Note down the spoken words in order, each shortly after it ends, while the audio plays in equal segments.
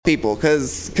people,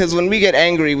 because when we get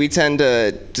angry, we tend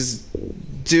to just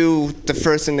do the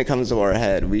first thing that comes to our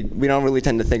head. We don't really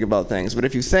tend to think about things. But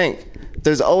if you think,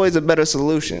 there's always a better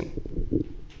solution.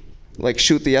 Like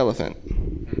shoot the elephant.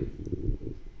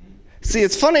 See,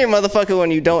 it's funnier, motherfucker, when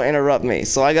you don't interrupt me.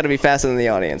 So I got to be faster than the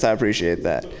audience. I appreciate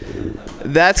that.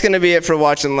 That's going to be it for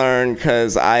Watch and Learn,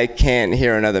 because I can't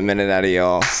hear another minute out of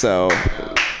y'all. So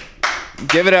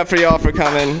give it up for y'all for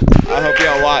coming. I hope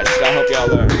y'all watched. I hope y'all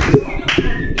learned.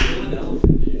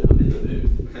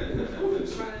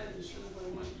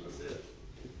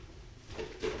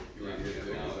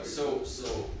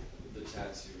 So the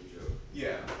tattoo joke.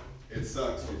 Yeah, it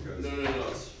sucks because. No.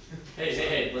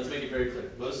 Hey, let's make it very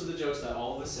clear. Most of the jokes that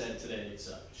all of us said today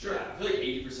suck. Sure. Yeah, I feel like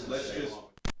 80% Let's say just. along.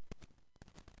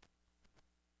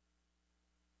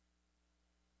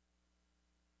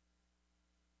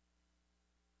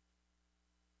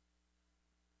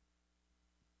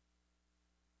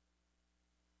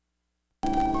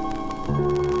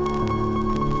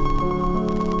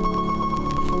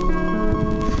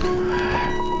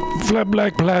 Flat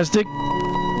Black Plastic.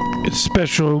 It's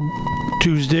special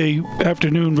Tuesday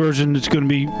afternoon version. It's going to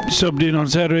be subbed in on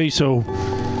Saturday, so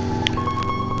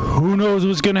who knows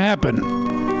what's going to happen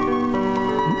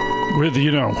with,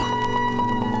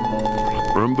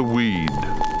 From the weed.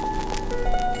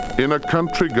 In a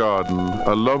country garden,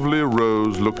 a lovely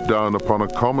rose looked down upon a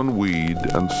common weed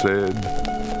and said,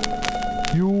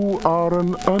 "You are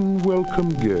an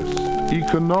unwelcome guest,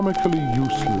 economically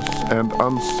useless and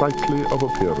unsightly of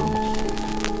appearance.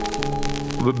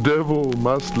 The devil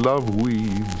must love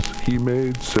weeds, he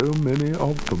made so many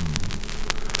of them."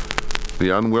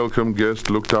 The unwelcome guest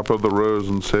looked up at the rose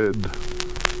and said,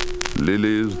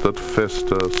 "Lilies that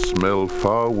fester smell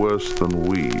far worse than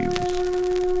weeds,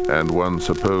 and one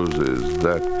supposes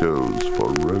that goes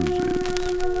for roses."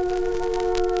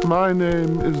 "My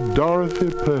name is Dorothy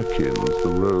Perkins," the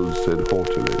rose said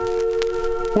haughtily.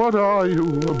 "What are you,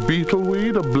 a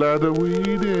beetleweed, a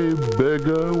bladderweed, a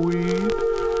beggar weed?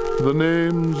 The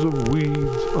names of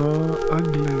weeds are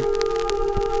ugly."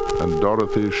 And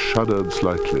Dorothy shuddered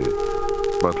slightly,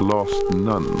 but lost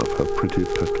none of her pretty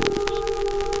petals.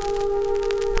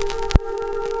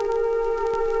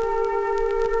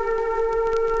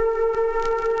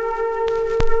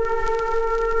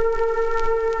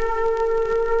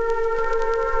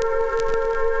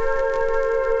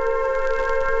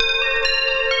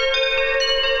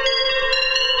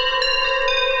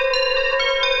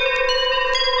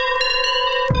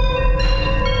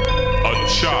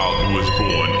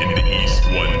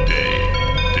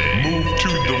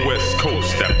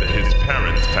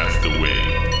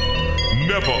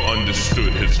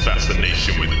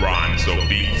 Fascination with rhymes or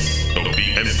beats, and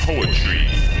poetry,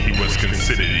 he was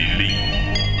considered elite.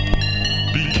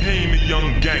 Became a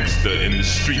young gangster in the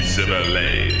streets of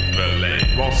LA,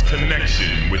 lost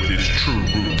connection with his true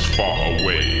roots far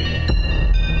away.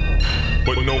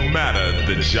 But no matter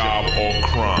the job or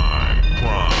crime,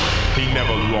 he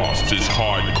never lost his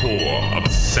hardcore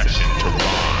obsession to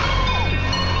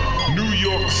rhyme. New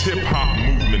York's hip-hop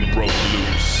movement broke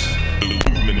loose. The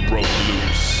movement broke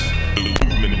loose. The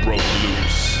movement broke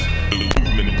loose. The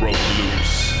movement broke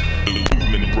loose. The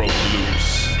movement broke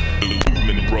loose. The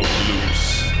movement broke loose.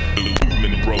 The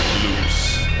movement broke loose.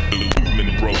 The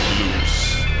movement broke loose.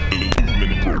 The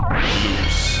movement broke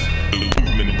loose. The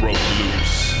movement broke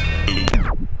loose.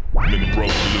 The movement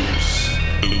broke loose.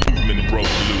 The movement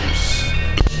broke loose.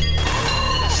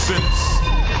 Since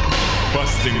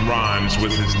busting rhymes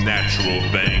was his natural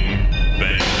thing,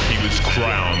 he was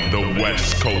crowned the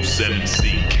West Coast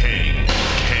MC King.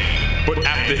 But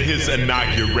after his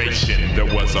inauguration, there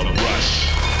was a rush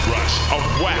of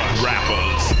whack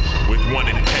rappers with one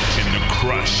intention to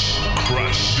crush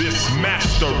this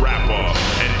master rapper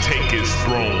and take his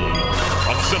throne.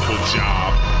 A simple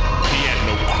job, he had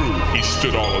no crew, he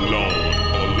stood all alone.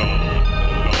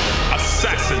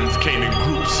 Assassins came in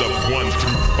groups of 1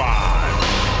 through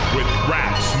 5. With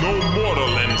raps, no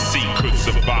mortal MC could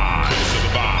survive.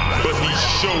 But he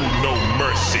showed no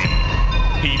mercy.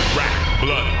 He rapped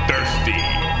bloodthirsty,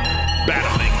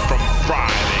 battling from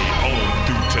Friday on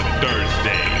through to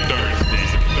Thursday.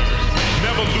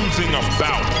 Never losing a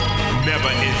bout, never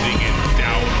ending in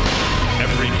doubt.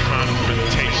 Every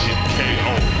confrontation,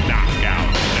 KO, knockout.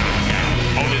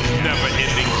 On his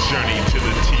never-ending journey to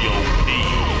the T.O.P.,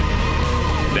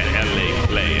 the LA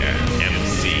player,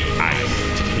 MC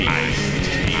Ice-T.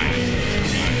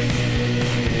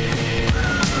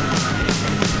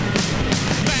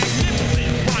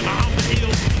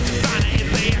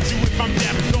 I'm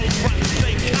deaf, don't front the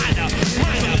same kinda.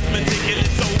 Mindless, meticulous,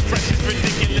 so fresh, it's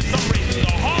ridiculous. I'm racing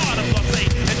the heart of Los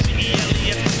Angeles, and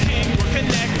G-E-L-E-S, King,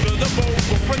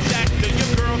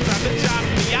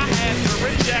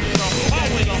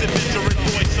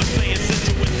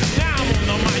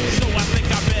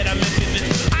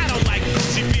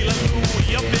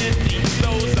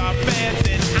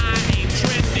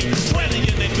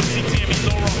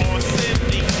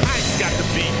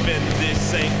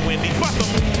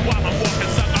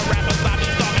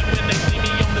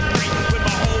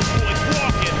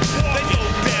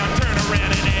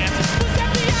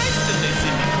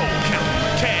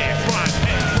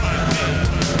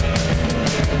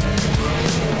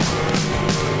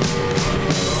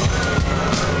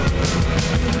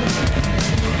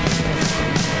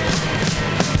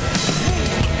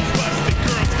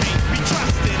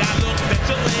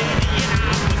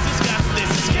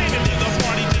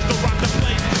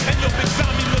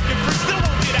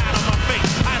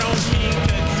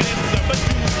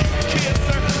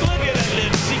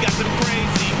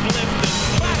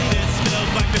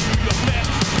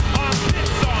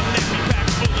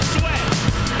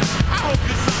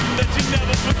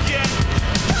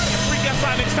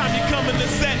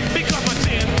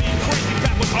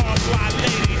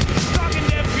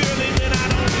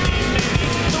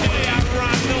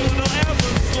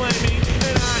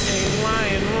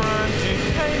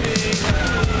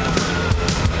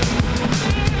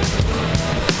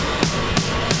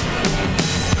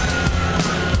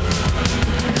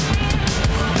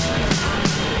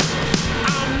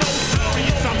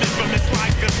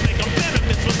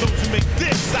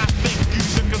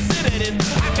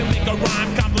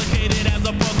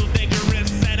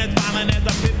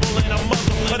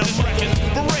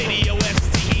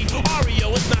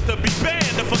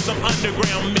 some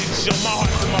underground mix. Show my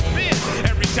heart to my pen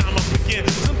every time I begin.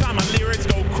 Sometimes my lyrics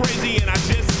go crazy and I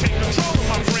just take control of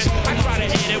my friend. I try to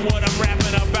edit what I'm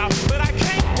rapping about, but I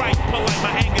can't write polite.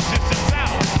 My anger just sits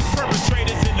out.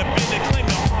 Perpetrators in the business claim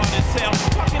they're hard as hell.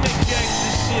 Talking that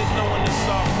gangster shit, knowing the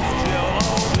soft is jail.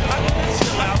 Oh, I gotta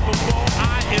chill out before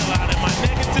I ill out, and my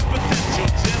negative potential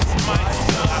just might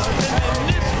spill out. And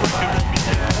then this record won't be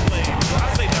played. I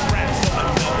say the rap so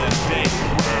until this day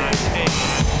rhyme.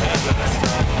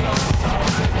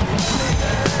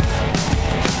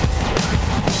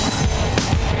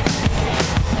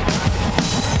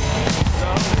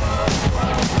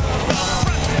 The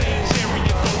front stage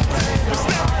area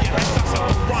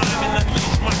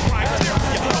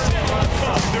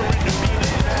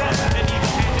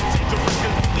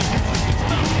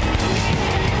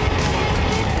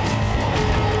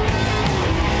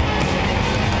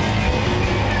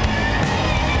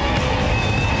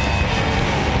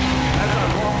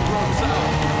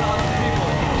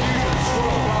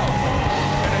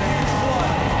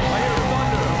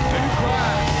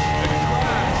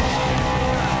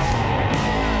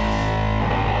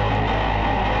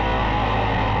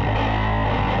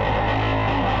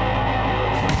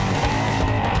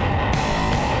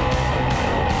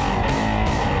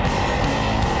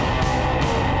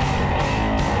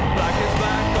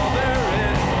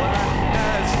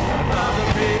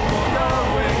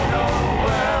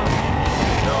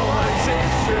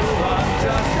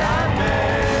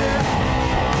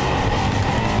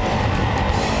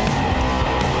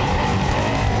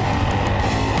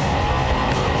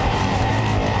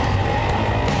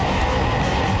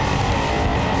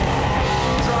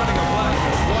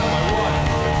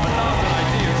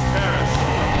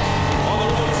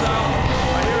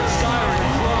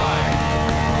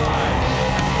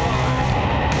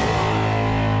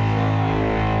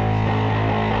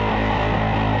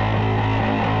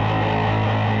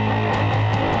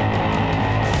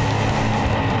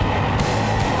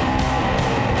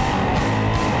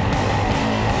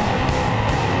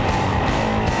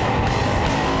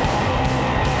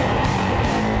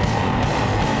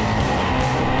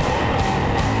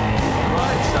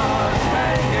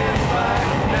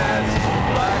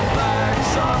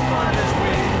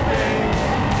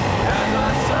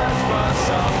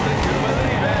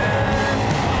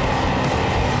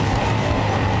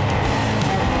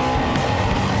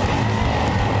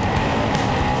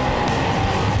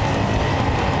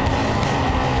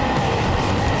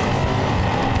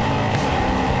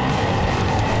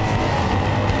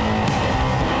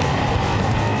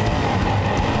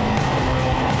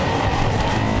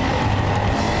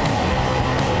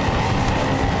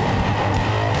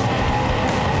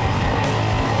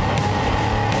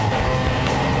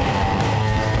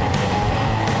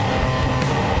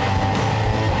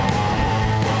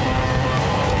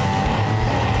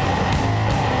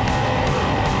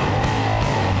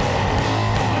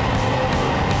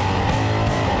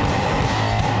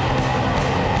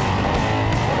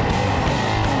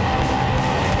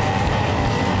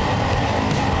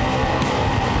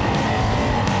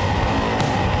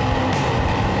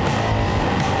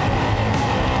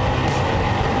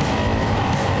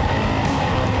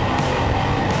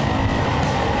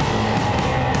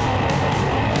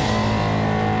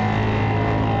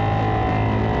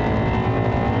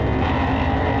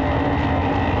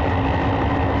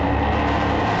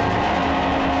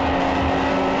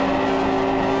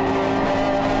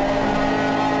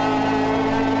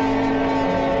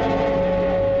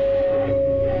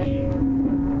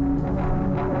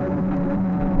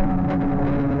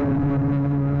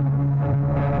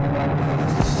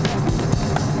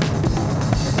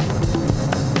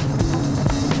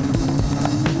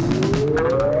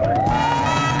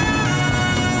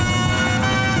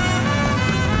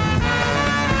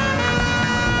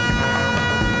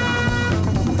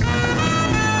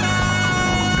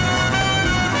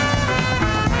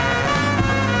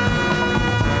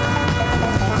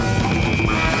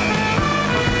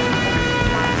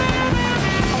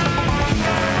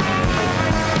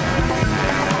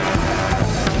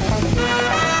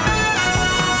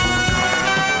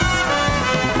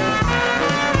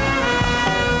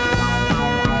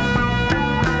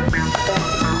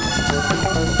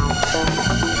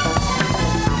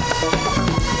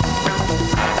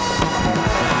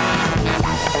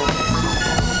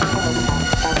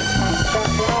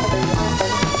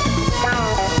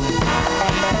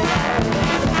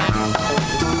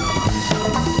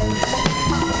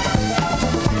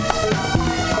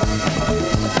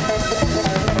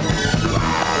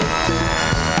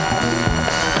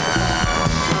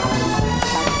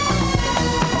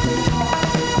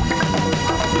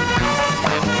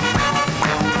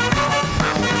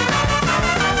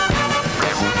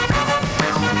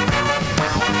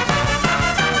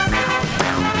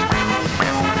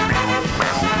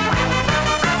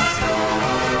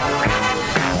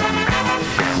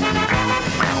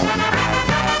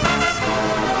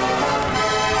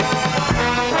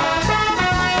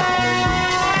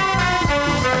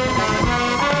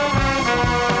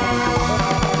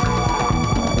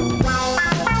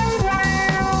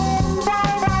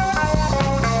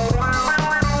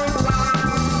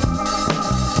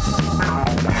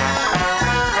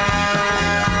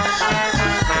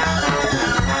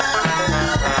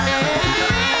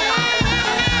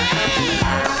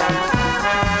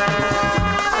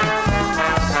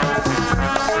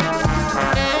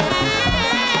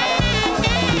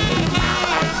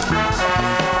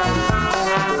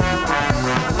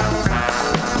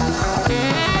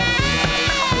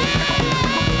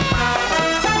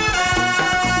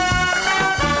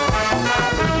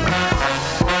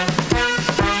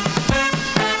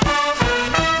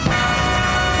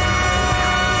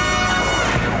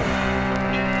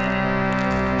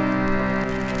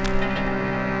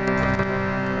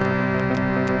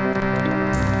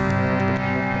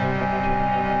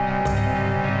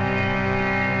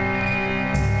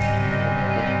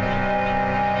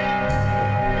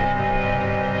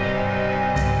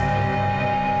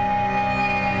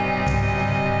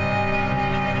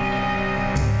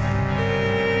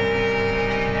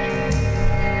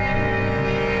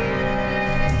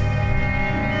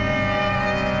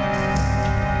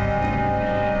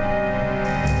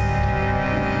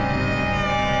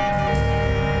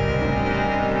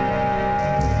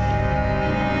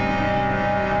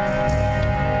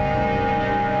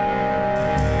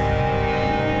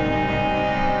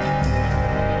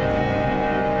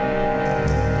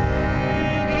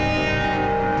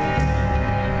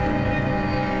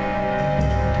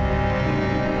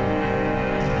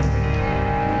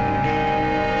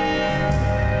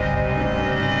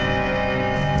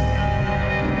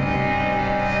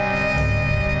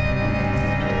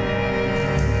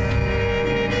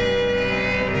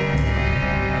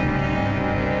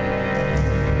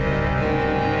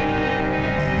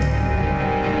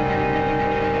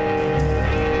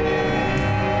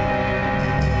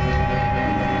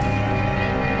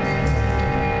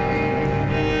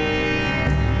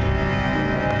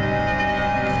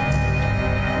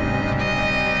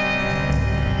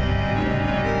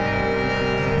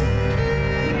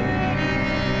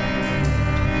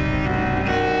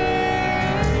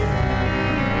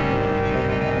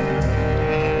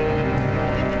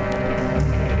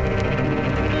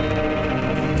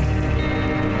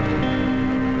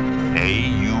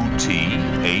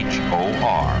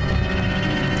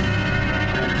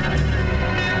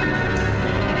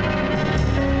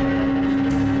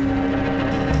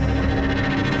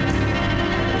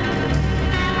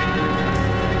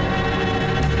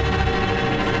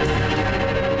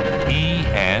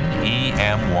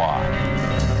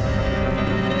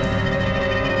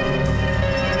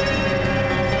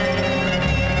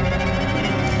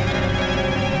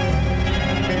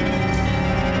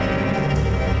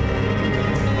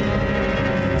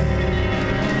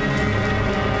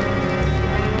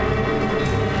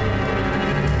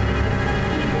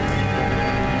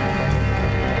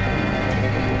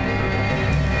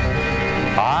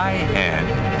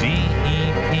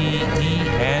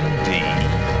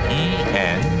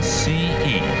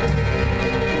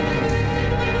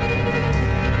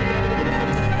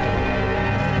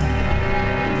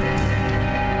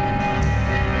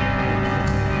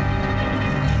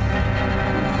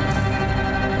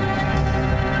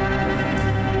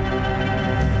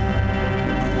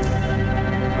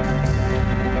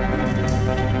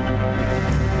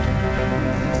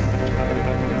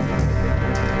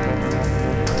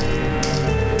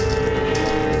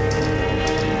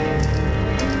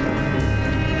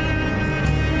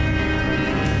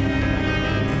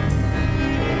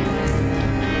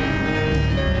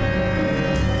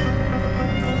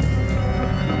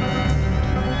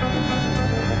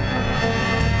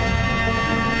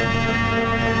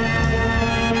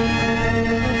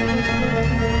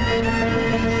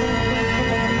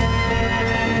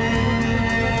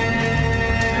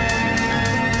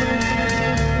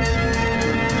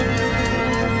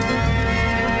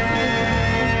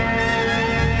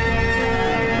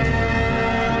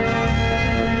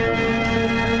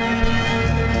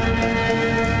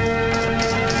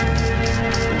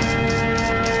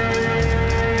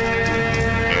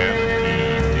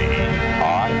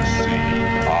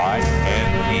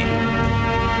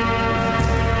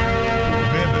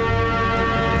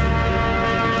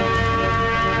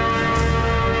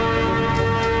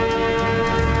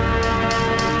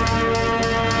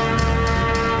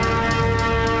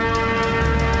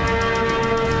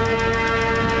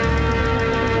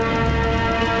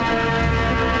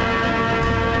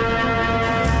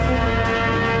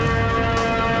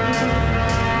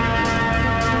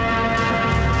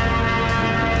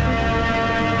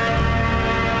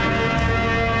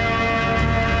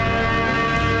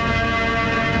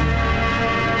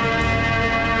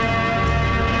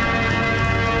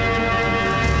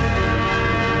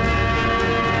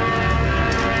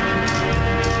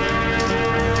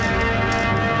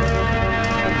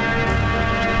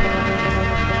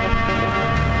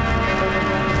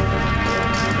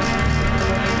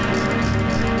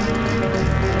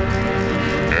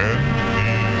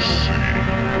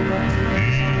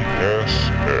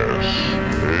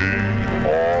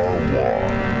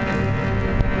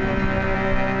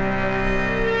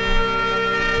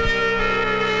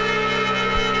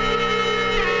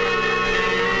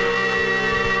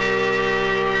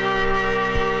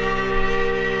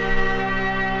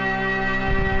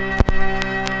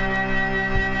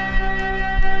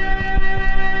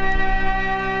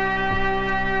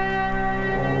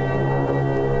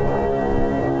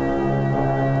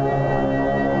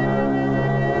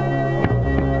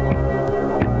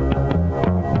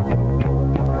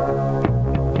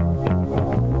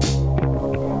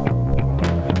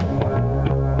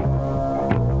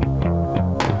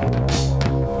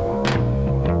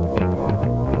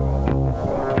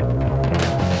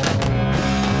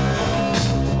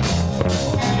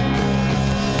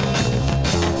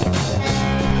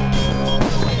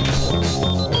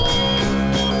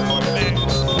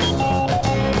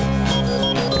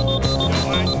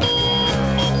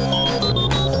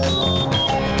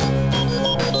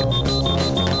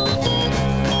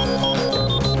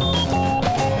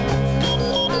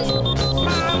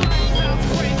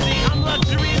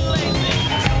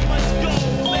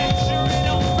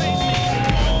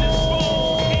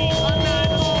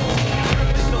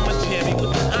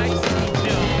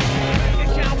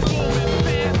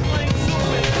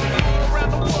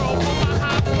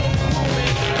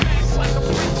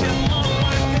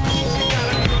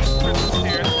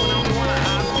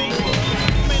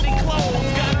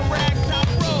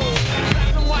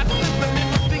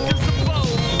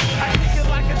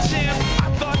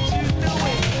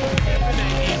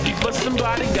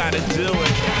gotta do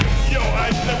it. Yo,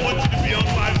 I want you to be on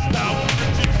lifestyle with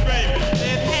Richard Raven.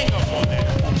 Man, hang up on that.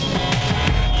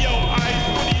 Yo, Ice,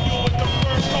 what are you doing with the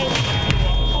fur coat on the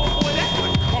floor? Oh boy, that's the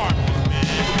carpet, man.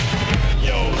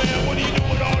 Yo, man, what are you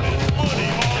doing with all this money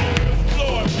all over the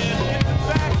floor, man? Get the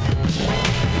vacuum.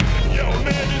 Yo,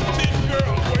 man, this 10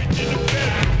 girls waiting in the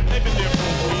bedroom. They've been there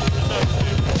for a week. Enough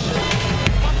shit.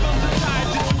 My thumbs are tied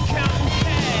to you counting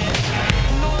cash.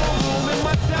 No more room in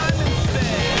my diamond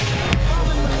stash. I'm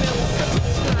in Manila,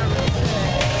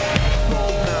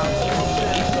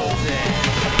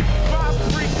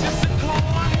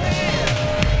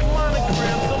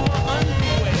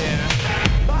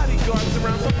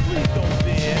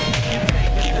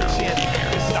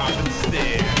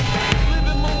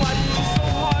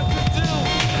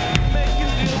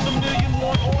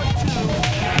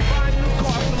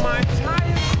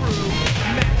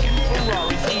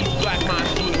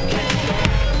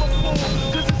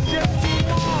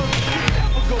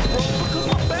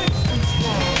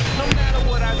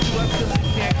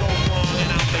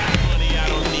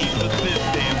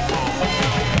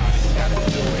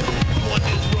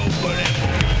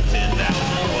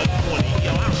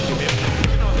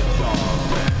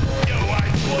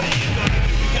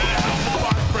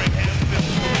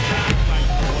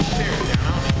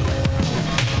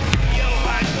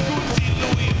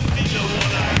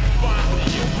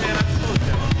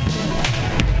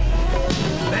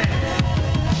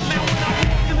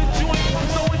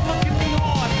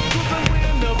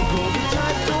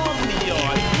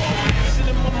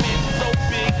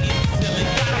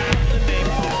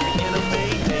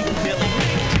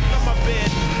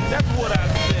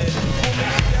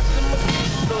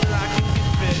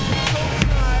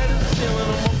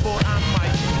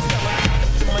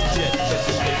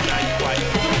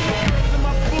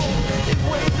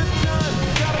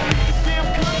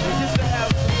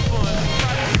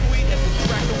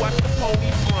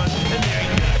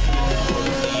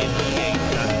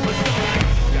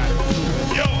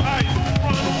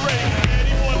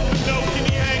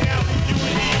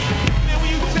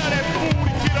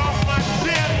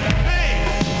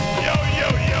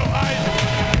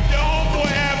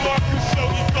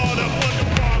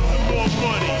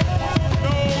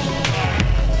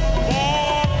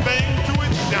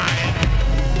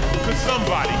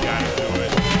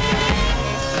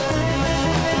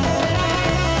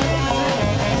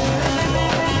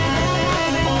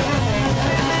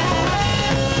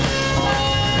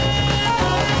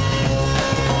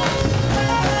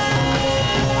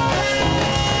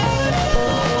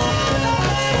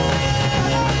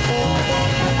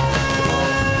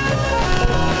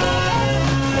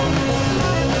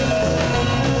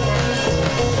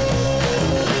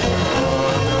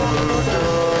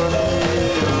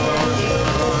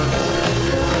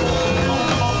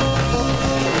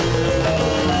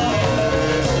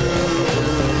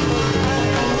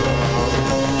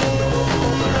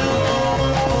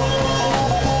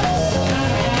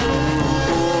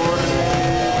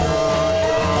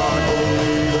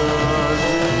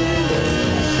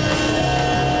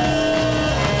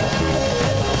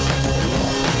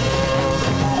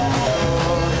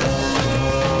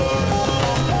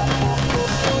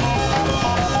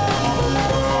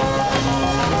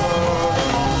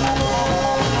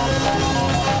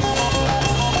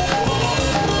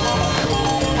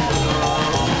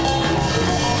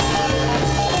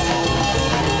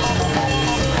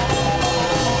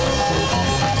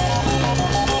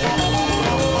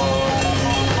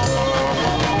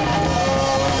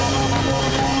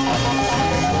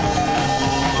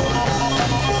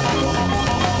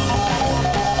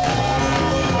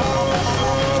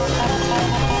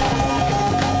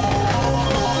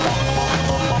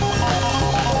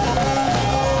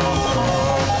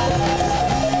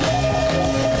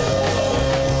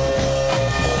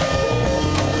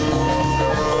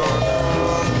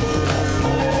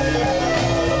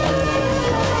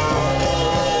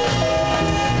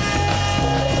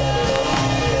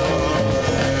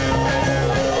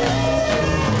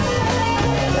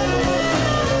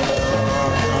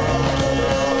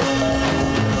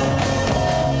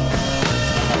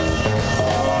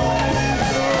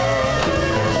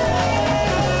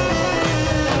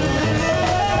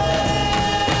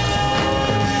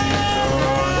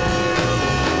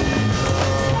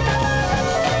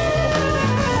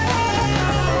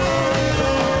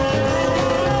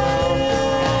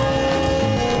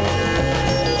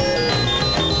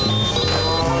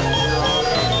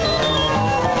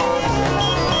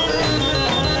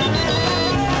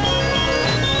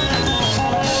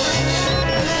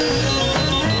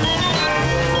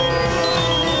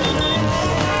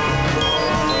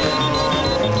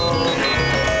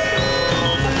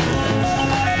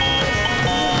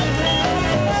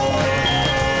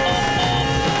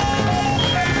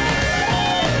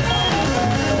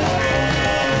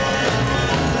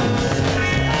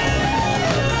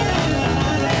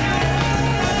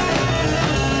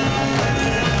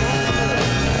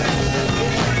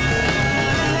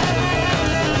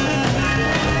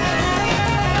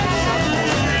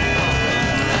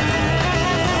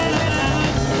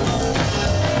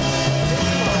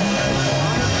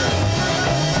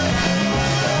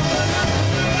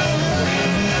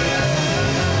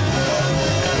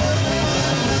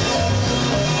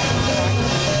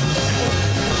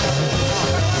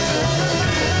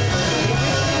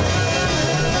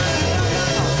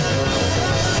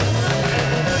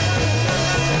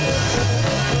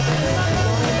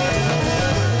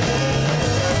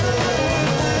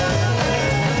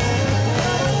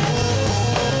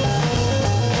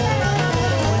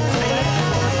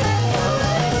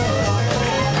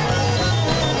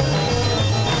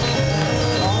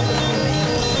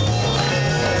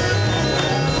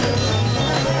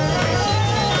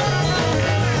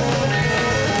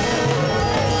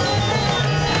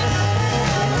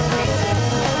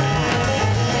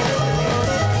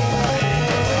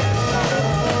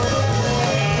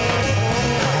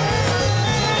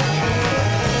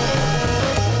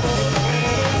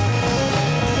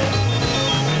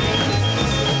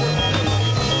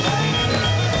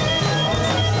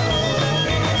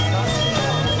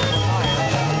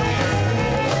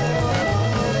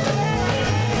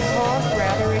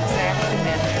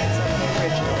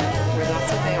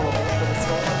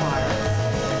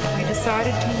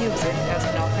 use it as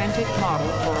an authentic model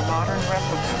for a modern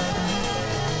replica.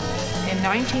 In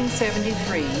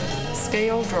 1973,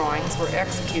 scale drawings were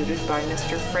executed by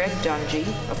Mr. Fred Dungy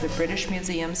of the British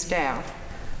Museum staff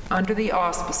under the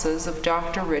auspices of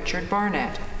Dr. Richard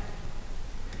Barnett.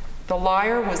 The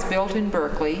lyre was built in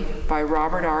Berkeley by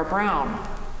Robert R. Brown.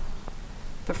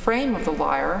 The frame of the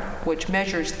lyre, which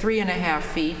measures 3.5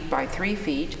 feet by 3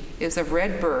 feet, is of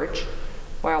red birch,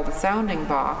 while the sounding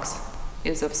box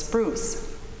is of spruce.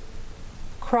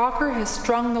 Crocker has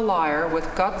strung the lyre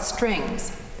with gut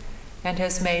strings and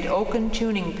has made oaken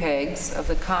tuning pegs of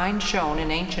the kind shown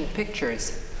in ancient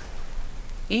pictures.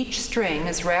 Each string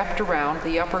is wrapped around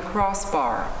the upper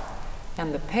crossbar,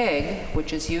 and the peg,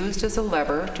 which is used as a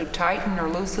lever to tighten or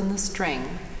loosen the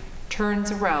string,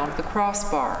 turns around the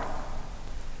crossbar.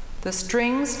 The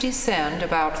strings descend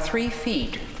about 3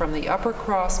 feet from the upper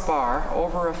crossbar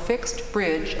over a fixed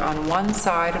bridge on one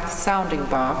side of the sounding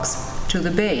box to the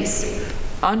base,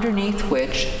 underneath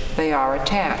which they are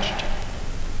attached.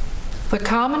 The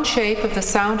common shape of the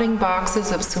sounding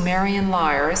boxes of Sumerian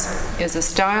lyres is a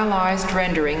stylized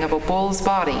rendering of a bull's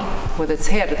body with its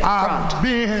head at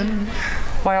the front.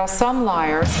 While some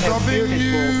lyres have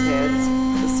bearded bull's heads,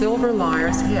 the silver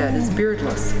lyre's head is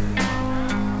beardless.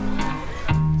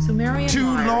 Sumerian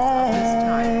lyres of this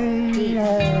type date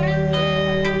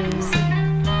BC,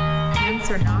 hence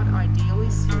are not ideally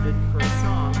suited for a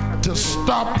song from to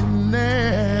stop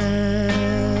now.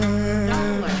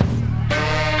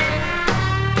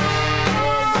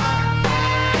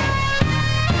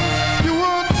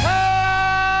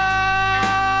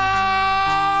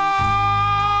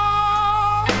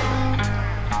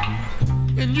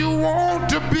 Want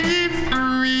to be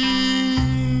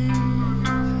free.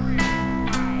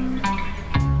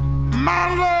 My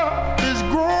love is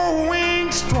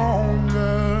growing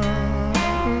stronger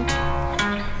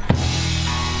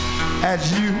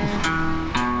as you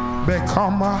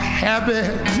become a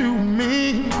habit to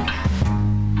me.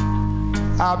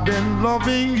 I've been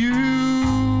loving you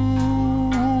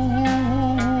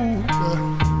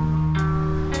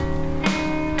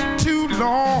too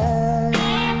long.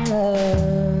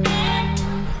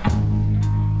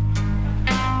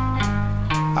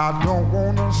 I don't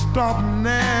want to stop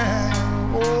now.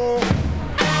 Oh.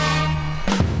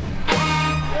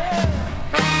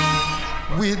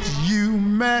 With you,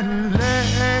 man,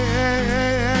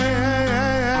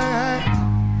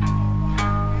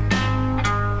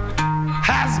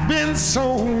 has been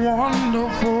so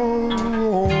wonderful.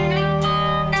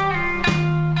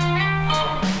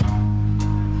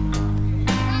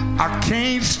 I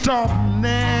can't stop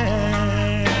now.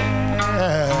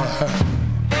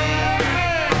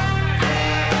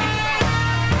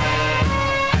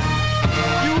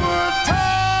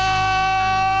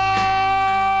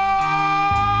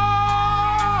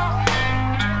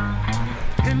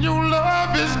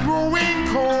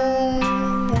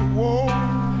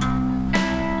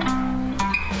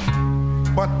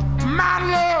 But my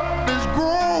love is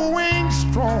growing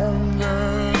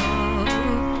stronger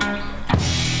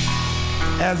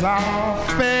as our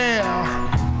affair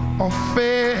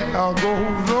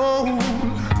goes on.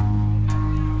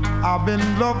 I've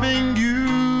been loving you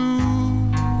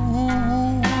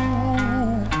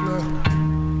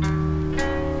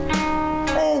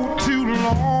oh too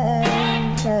long,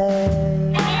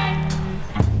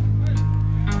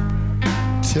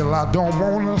 till I don't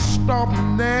want to stop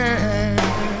now.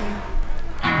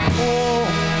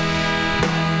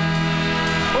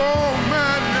 Oh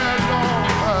man,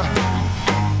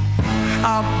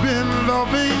 I've been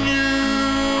loving you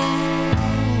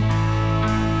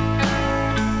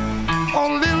a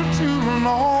little too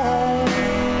long.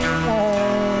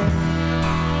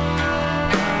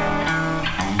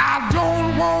 I don't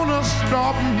want to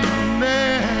stop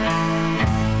now.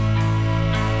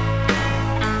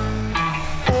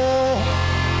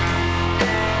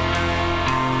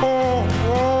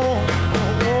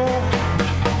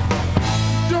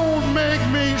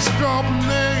 Stop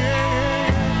now.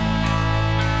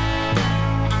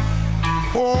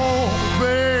 Oh,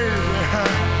 baby,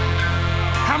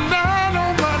 I'm down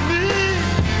on my knees.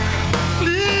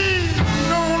 Please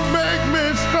don't make me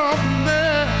stop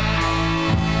now.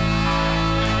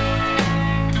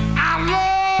 I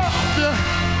love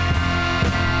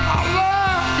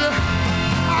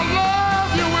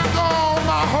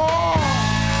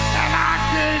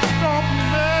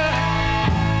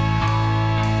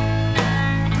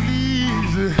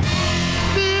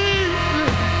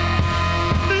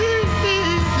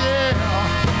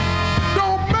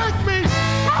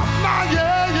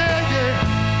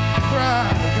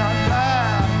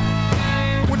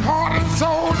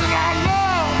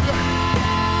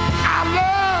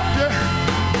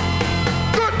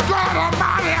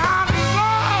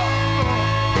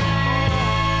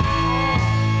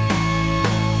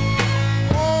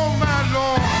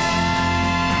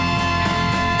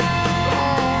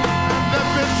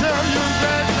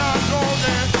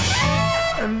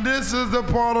This is the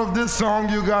part of this song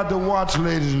you got to watch,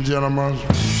 ladies and gentlemen.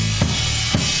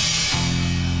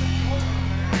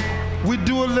 We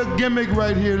do a little gimmick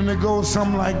right here, and it goes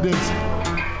something like this.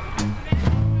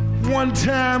 One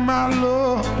time I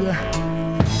loved you.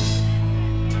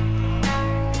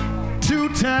 2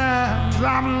 times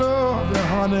I've loved you,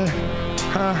 honey.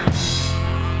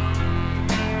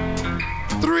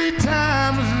 3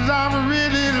 times I've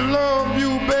really loved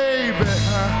you, baby.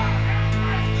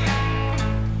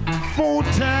 4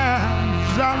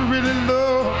 times I really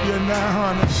love you now,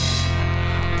 honey.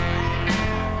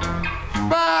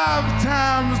 5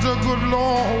 times the good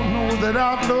Lord knows that I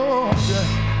love you.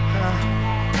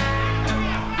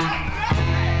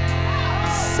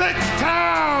 6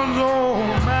 times, oh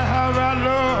man, how I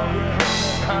love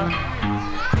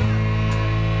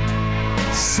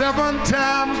you. 7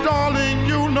 times, darling,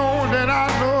 you know that I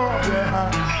love you.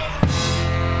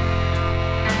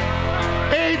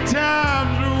 8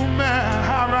 times, oh man,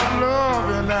 how I love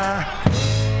you now.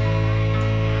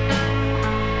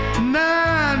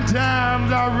 9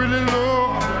 times I really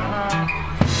love you.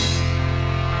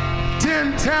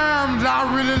 10 times I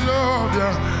really love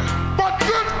you. But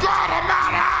good God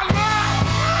Almighty, I love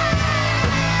you.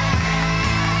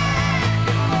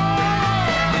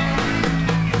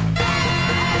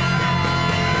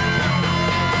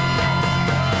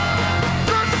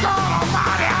 Good God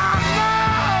Almighty, I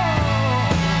love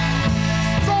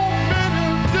so many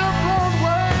different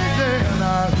ways in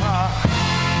our life.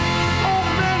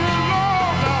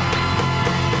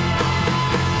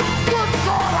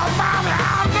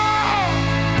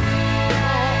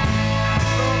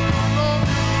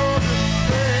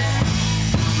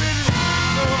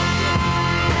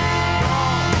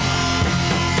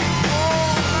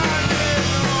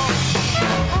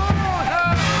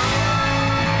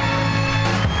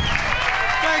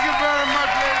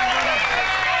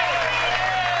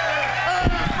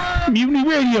 Mutiny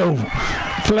Radio,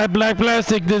 Flat Black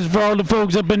Plastic. This is for all the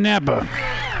folks up in Napa.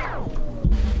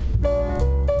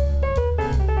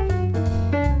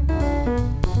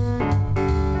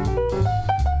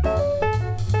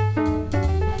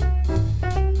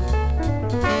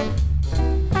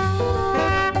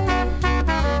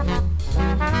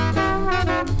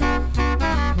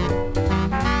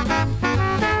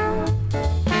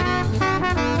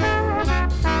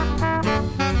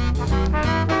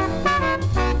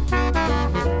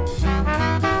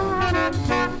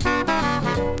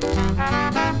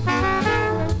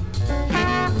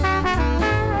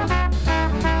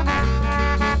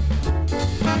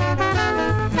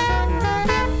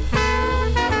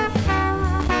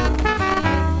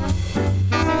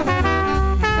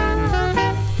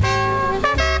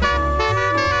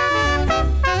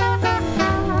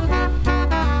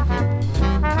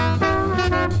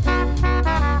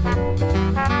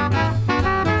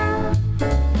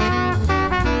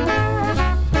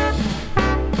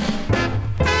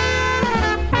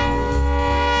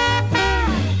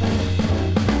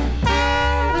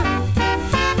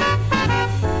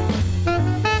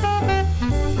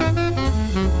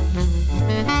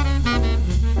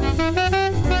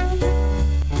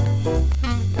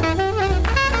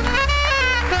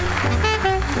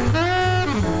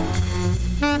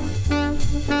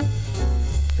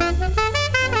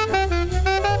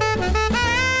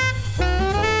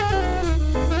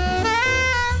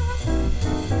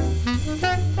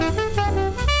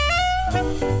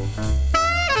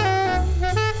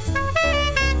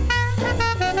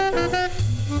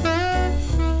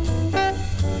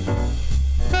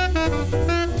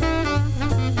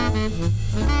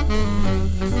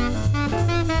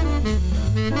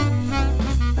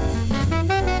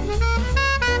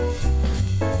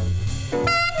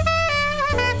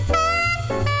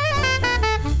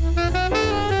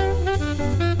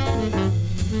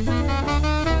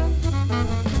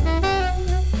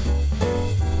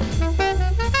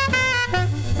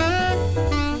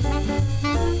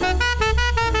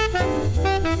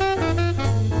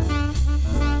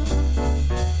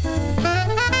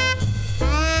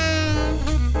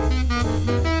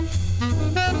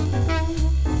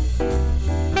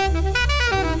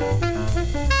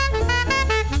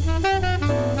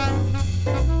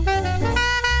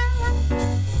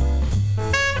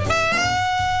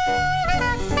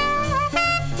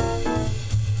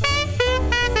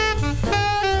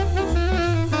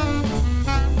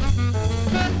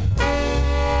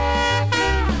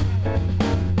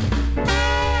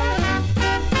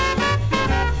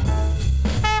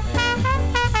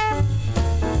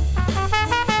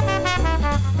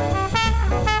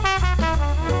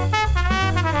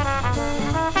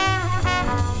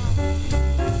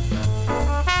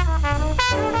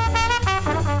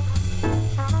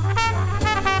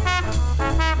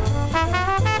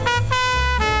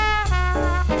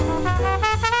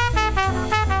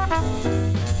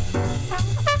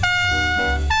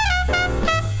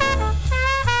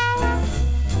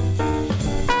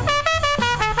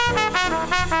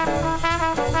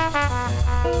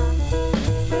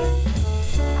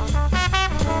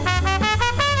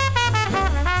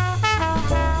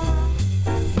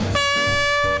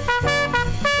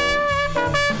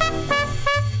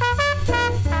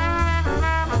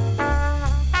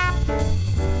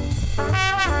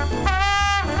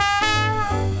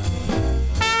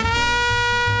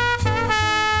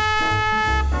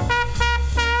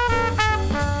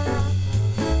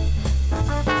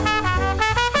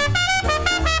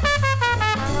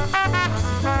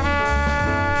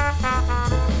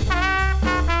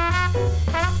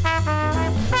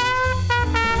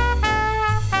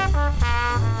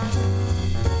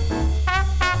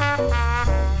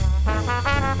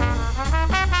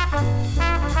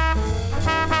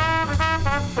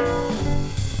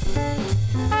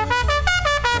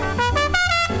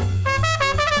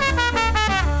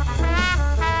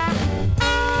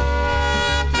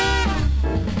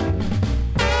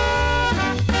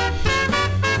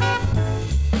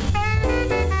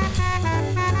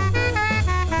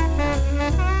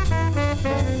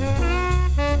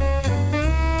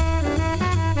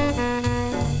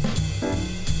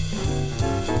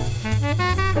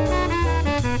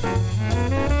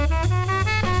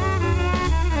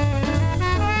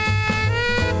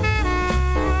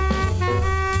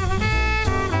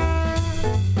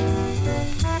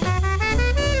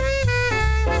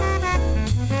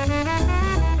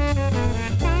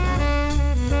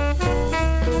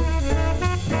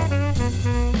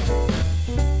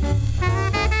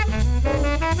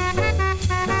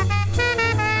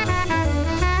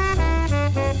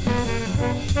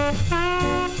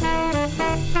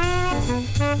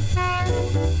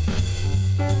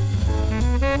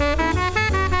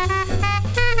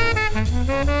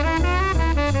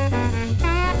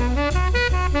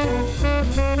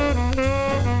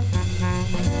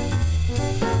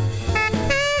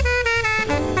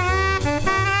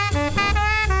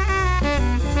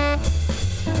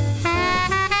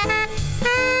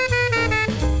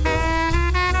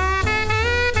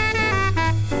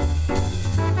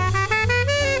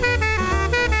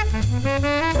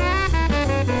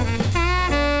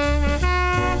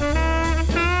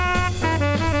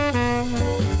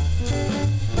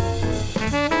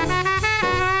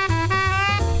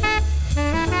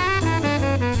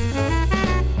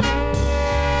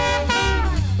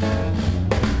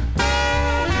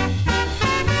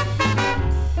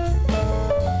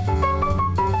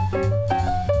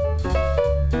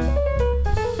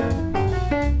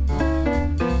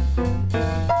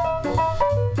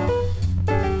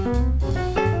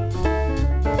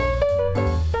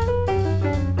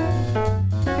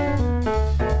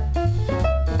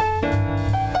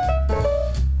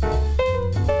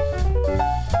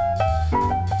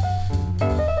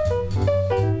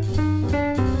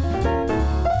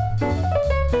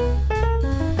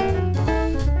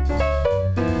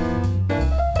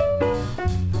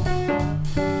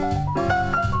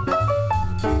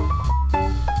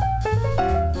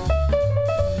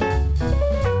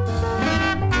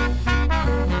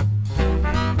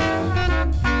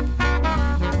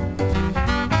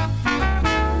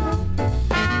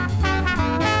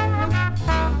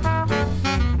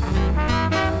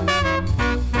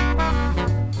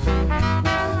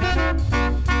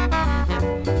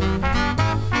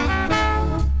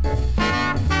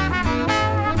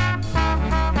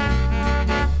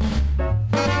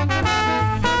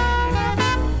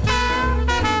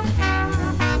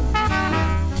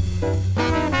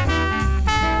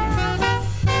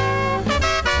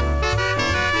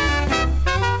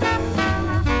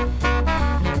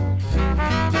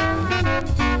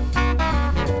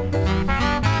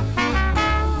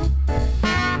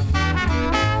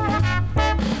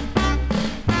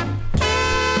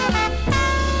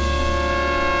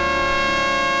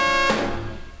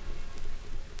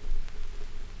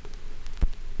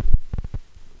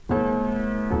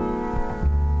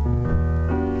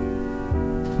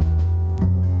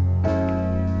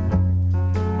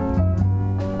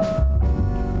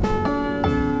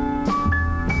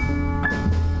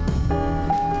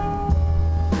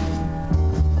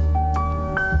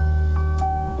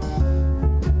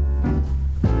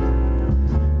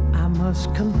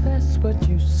 must confess what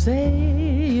you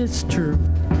say is true.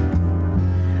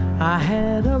 I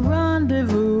had a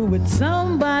rendezvous with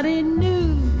somebody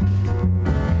new.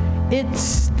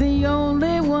 It's the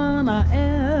only one I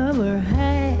ever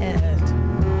had.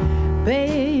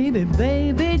 Baby,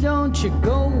 baby, don't you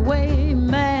go away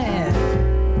mad.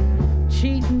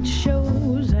 Cheating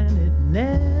shows and it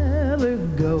never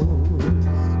goes.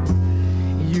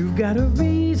 You've got a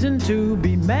reason to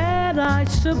be mad, I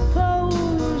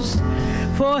suppose,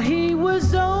 for he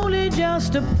was only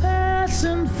just a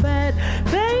passing fad.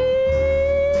 Baby,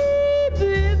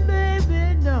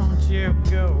 baby, don't you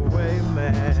go away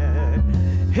mad.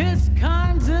 His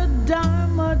kind's a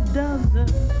dime a dozen.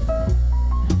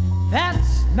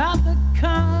 That's not the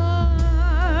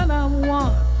kind I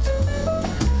want.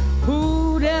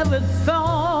 Who'd ever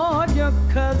thought your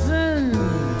cousin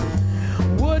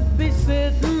would be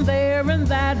sitting there in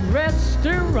that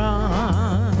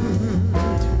restaurant?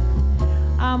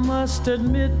 I must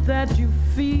admit that you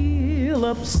feel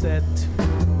upset.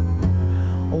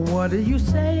 What do you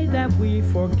say that we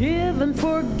forgive and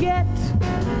forget?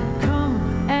 Come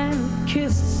and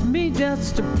kiss me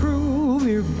just to prove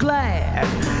you're glad.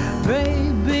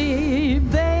 Baby,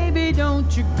 baby,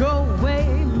 don't you go away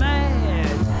mad.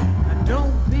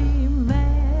 Don't be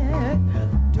mad,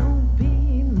 don't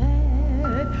be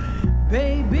mad.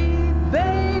 Baby,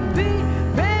 baby,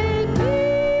 baby,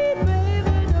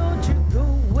 baby, don't you go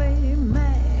away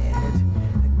mad.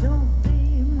 Don't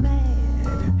be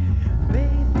mad.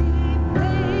 Baby,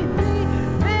 baby,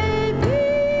 baby,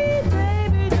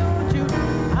 baby, don't you.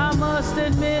 I must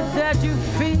admit that you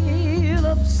feel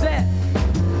upset.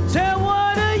 So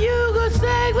what are you gonna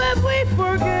say when we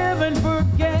forgive and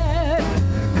forget?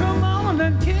 Come on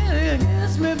and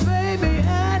kiss me, baby,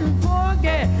 and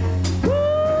forget. Woo,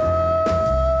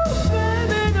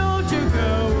 baby, don't you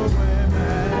go away,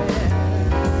 man.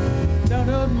 Don't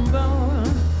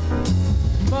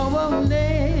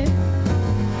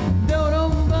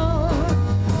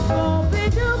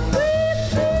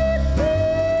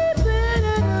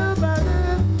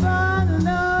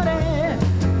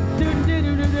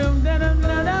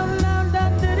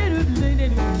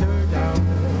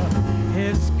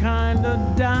It's kind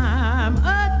of dime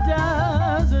a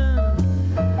dozen.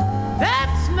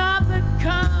 That's not the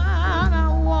kind I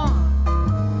want.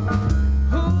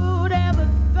 Who'd ever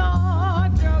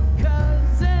thought your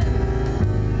cousin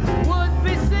would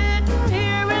be sitting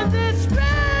here in this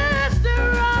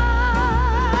restaurant?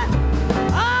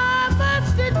 I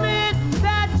must admit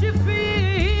that you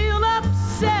feel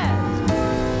upset.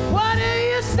 What do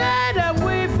you say that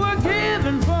we forgive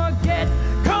and forget?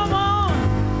 Come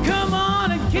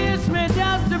on and kiss me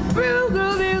just to prove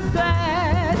you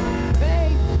glad.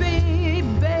 Baby,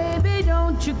 baby,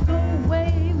 don't you go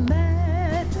away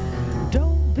mad.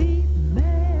 Don't be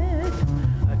mad.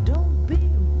 Don't be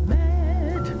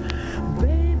mad.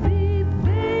 Baby,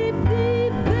 baby,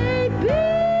 baby,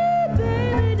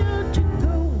 baby, don't you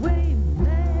go away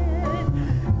mad.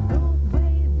 Go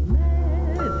away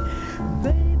mad.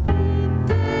 Baby,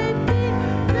 baby,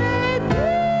 baby,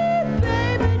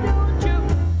 baby, don't you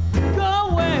go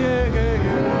away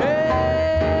mad.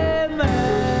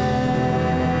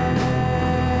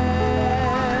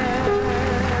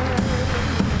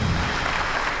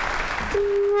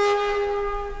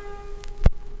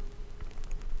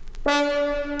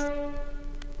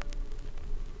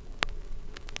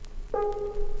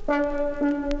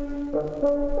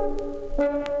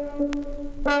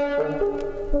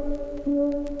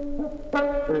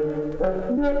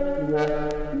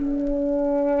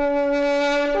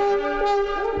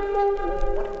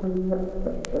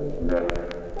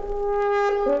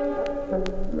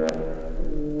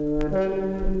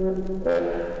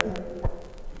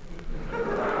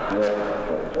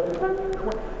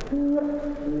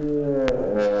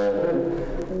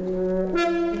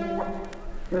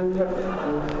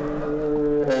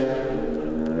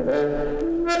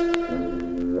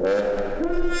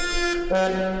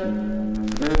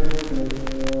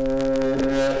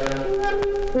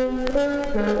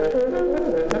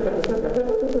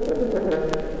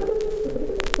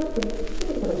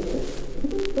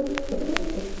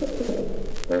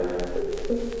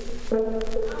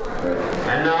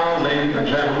 And now, ladies and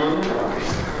gentlemen,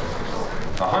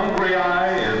 the Hungry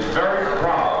Eye is very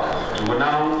proud to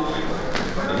announce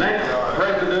the next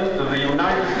President of the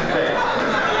United States.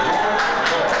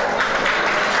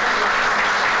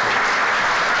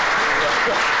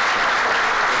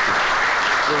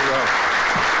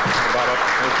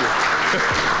 Thank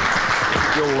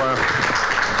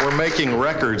you. We're making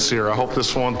records here. I hope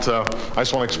this won't, I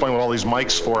just want to explain what all these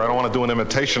mics for. I don't want to do an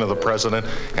imitation of the president,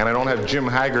 and I don't have Jim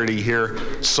Haggerty here,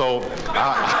 so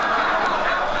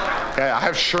yeah, I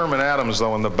have Sherman Adams,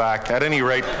 though, in the back. At any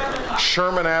rate,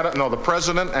 the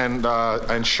president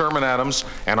and Sherman Adams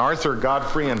and Arthur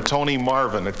Godfrey and Tony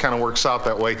Marvin. It kind of works out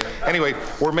that way. Anyway,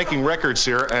 we're making records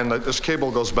here, and this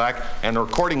cable goes back, and the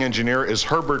recording engineer is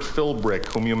Herbert Philbrick,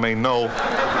 whom you may know.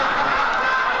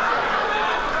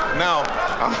 Now,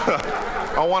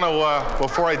 I want to,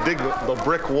 before I dig the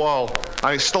brick wall,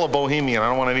 I'm still a bohemian. I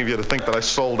don't want any of you to think that I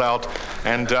sold out.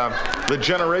 And the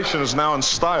generation is now in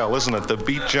style, isn't it? The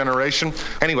beat generation.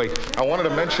 Anyway, I wanted to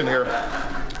mention here,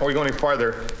 before we go any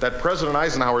farther, that President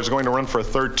Eisenhower is going to run for a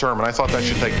third term, and I thought that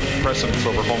should take precedence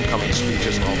over homecoming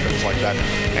speeches and all things like that.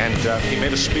 And he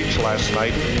made a speech last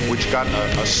night, which got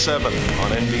a 7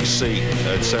 on NBC.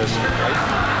 It says, right?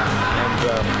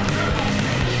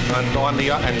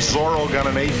 And Zorro got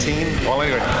an 18. Well,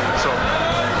 anyway, so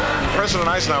President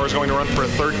Eisenhower is going to run for a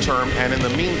third term, and in the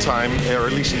meantime, or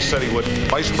at least he said he would,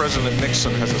 Vice President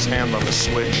Nixon has his hand on the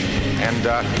switch. And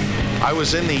I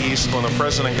was in the East when the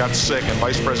president got sick, and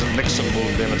Vice President Nixon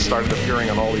moved in and started appearing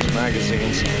on all these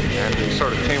magazines, and he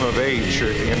sort of came of age here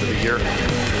at the end of the year.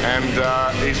 And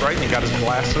he's right, and he got his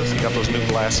glasses. He got those new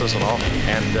glasses and all,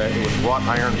 and it was wrought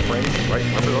iron frame, right?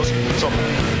 Remember those? So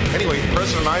anyway,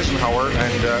 President Eisenhower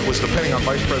was depending on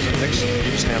Vice President Nixon to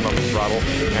keep his hand on the throttle,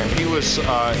 and he was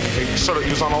he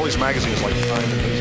was on all these magazines like Time and